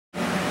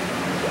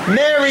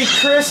Merry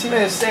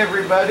Christmas,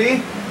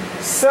 everybody.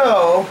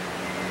 So,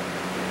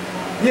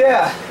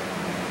 yeah.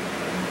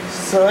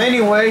 So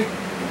anyway,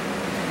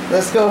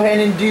 let's go ahead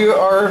and do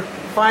our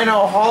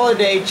final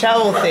holiday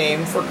Chao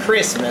theme for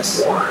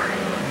Christmas.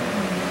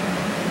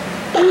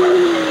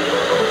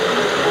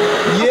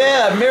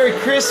 Yeah, Merry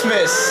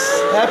Christmas.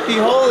 Happy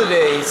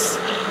holidays.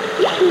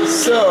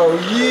 So,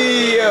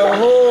 yeah,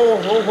 ho,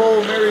 ho,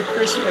 ho, Merry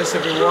Christmas,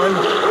 everyone.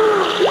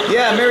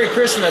 Yeah, Merry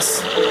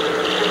Christmas.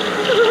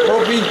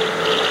 Hope you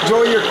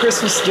enjoy your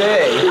Christmas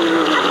day.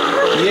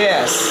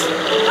 Yes.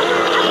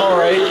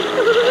 Alright.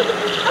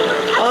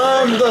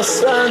 I'm the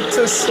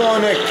Santa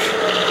Sonic.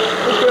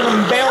 Look at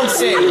him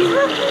bouncing.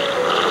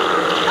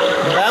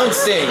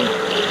 Bouncing.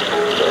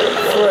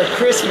 For a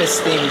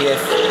Christmas theme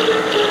gift.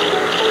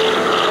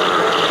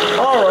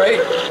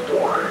 Alright.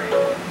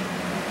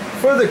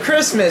 For the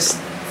Christmas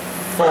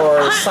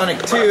for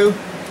Sonic 2,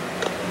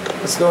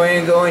 let's go ahead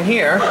and go in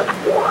here.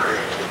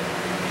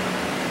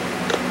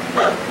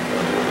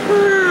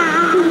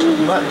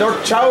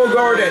 Dark Chao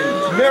Garden.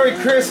 Merry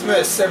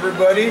Christmas,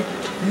 everybody.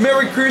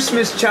 Merry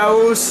Christmas,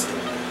 Chaos.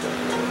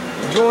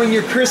 Enjoying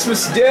your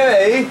Christmas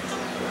day.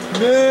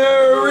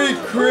 Merry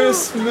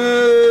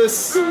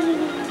Christmas.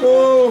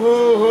 Ho,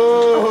 ho,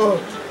 ho.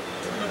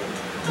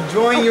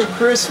 Enjoying your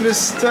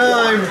Christmas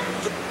time.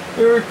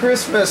 Merry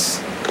Christmas.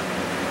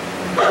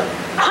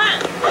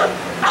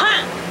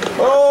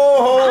 Oh,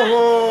 ho,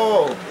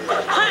 ho.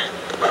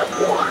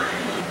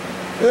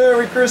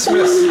 Merry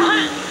Christmas.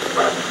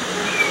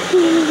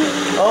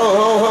 Oh,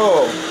 ho,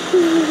 ho.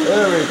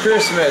 Merry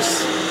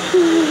Christmas.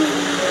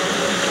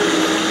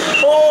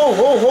 Oh,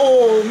 ho,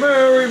 ho.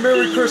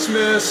 Merry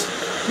Christmas.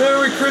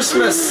 Merry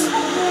Christmas.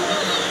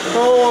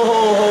 Oh, ho,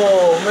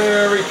 ho.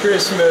 Merry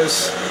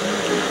Christmas.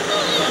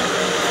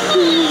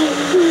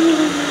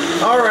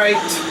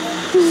 Alright.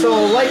 So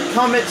like,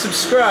 comment,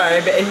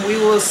 subscribe, and we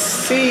will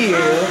see you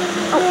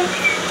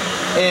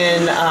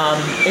in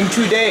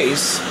 2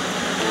 days.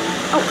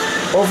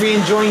 Hope you're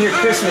enjoying your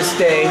Christmas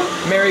day.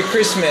 Merry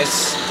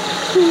Christmas.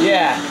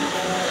 Yeah.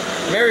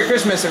 Merry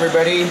Christmas,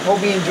 everybody.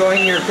 Hope you're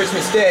enjoying your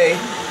Christmas day.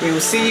 We will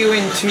see you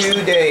in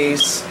 2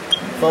 days,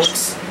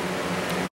 folks.